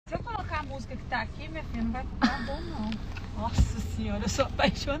música que tá aqui, minha filha, não vai ficar bom, não. Nossa senhora, eu sou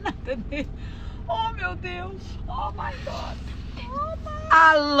apaixonada nele. Oh, meu Deus. Oh, my God. Oh, my...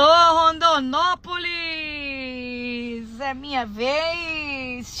 Alô, Rondonópolis. É minha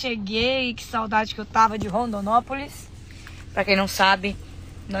vez. Cheguei. Que saudade que eu tava de Rondonópolis. Pra quem não sabe,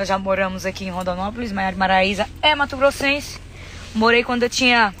 nós já moramos aqui em Rondonópolis. Maiara Maraíza é mato-grossense. Morei quando eu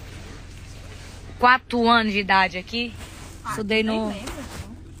tinha 4 anos de idade aqui. Estudei no...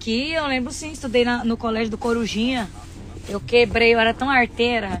 Que eu lembro sim, estudei no colégio do Corujinha. Eu quebrei, eu era tão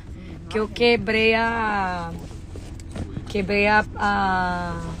arteira que eu quebrei a...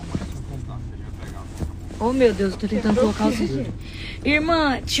 Oh, meu Deus, eu tô tentando colocar o cinto.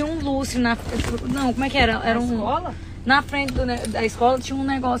 Irmã, tinha um lustre na... Não, como é que era? Era um... escola? Na frente da escola tinha um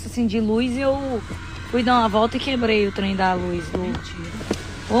negócio assim de luz e eu fui dar uma volta e quebrei o trem da luz. Mentira.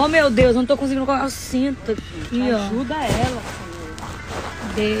 Oh, meu Deus, não tô conseguindo colocar o cinto aqui, ó. Ajuda ela,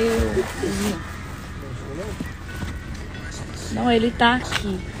 Deus. Não, ele tá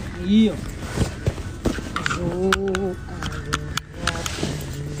aqui. aí, ó.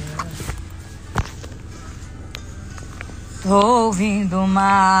 Tô ouvindo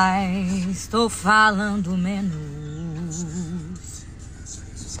mais, tô falando menos.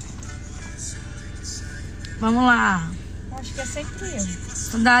 Vamos lá. Acho que é sempre eu.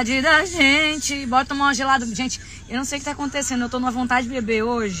 Saudade da gente. Bora tomar uma gelada. Gente, eu não sei o que tá acontecendo. Eu tô numa vontade de beber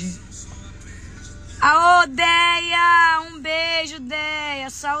hoje. Aô, Deia! Um beijo, Deia.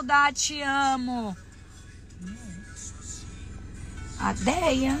 Saudade, te amo. A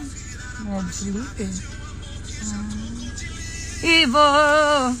Deia. É do Felipe? E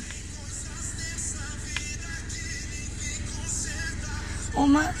vou...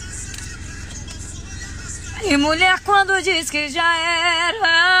 Uma... E mulher quando diz que já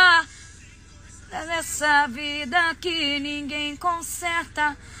era, nessa vida que ninguém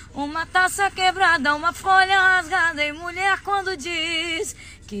conserta, uma taça quebrada, uma folha rasgada. E mulher quando diz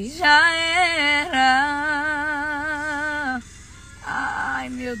que já era. Ai,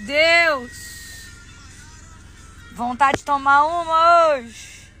 meu Deus. Vontade de tomar uma hoje.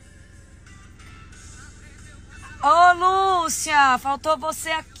 Ô, Lúcia, faltou você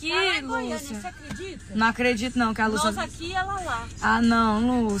aqui, Lúcia. Você acredita? Não acredito não que a Lúcia... Nós aqui e ela lá. Ah,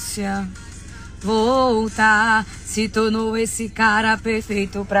 não, Lúcia. Voltar, se tornou esse cara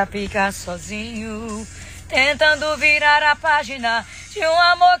perfeito pra ficar sozinho, tentando virar a página de um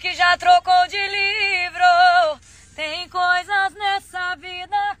amor que já trocou de livro. Tem coisas nessa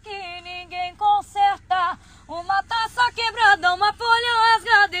vida que ninguém conserta. Uma taça quebrada, uma folha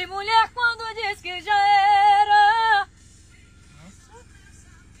rasgada. E mulher quando diz que já era. Nossa.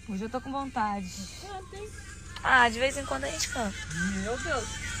 Hoje eu tô com vontade. Canta, hein? Ah, de vez em quando a gente canta. Meu Deus.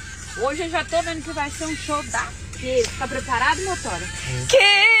 Hoje eu já tô vendo que vai ser um show daquele. Tá preparado, motora?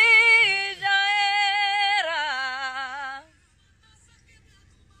 Que já era.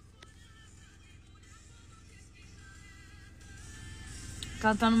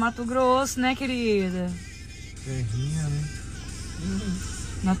 Cantando Mato Grosso, né, querida? Terrinha, né?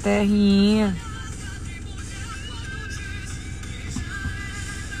 Na terrinha.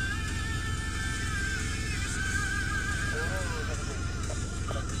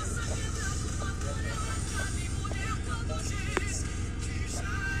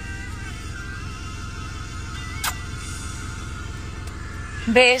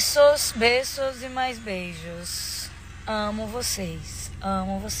 Beijos, beijos e mais beijos. Amo vocês,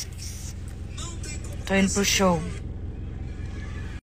 amo vocês. Tô indo pro show.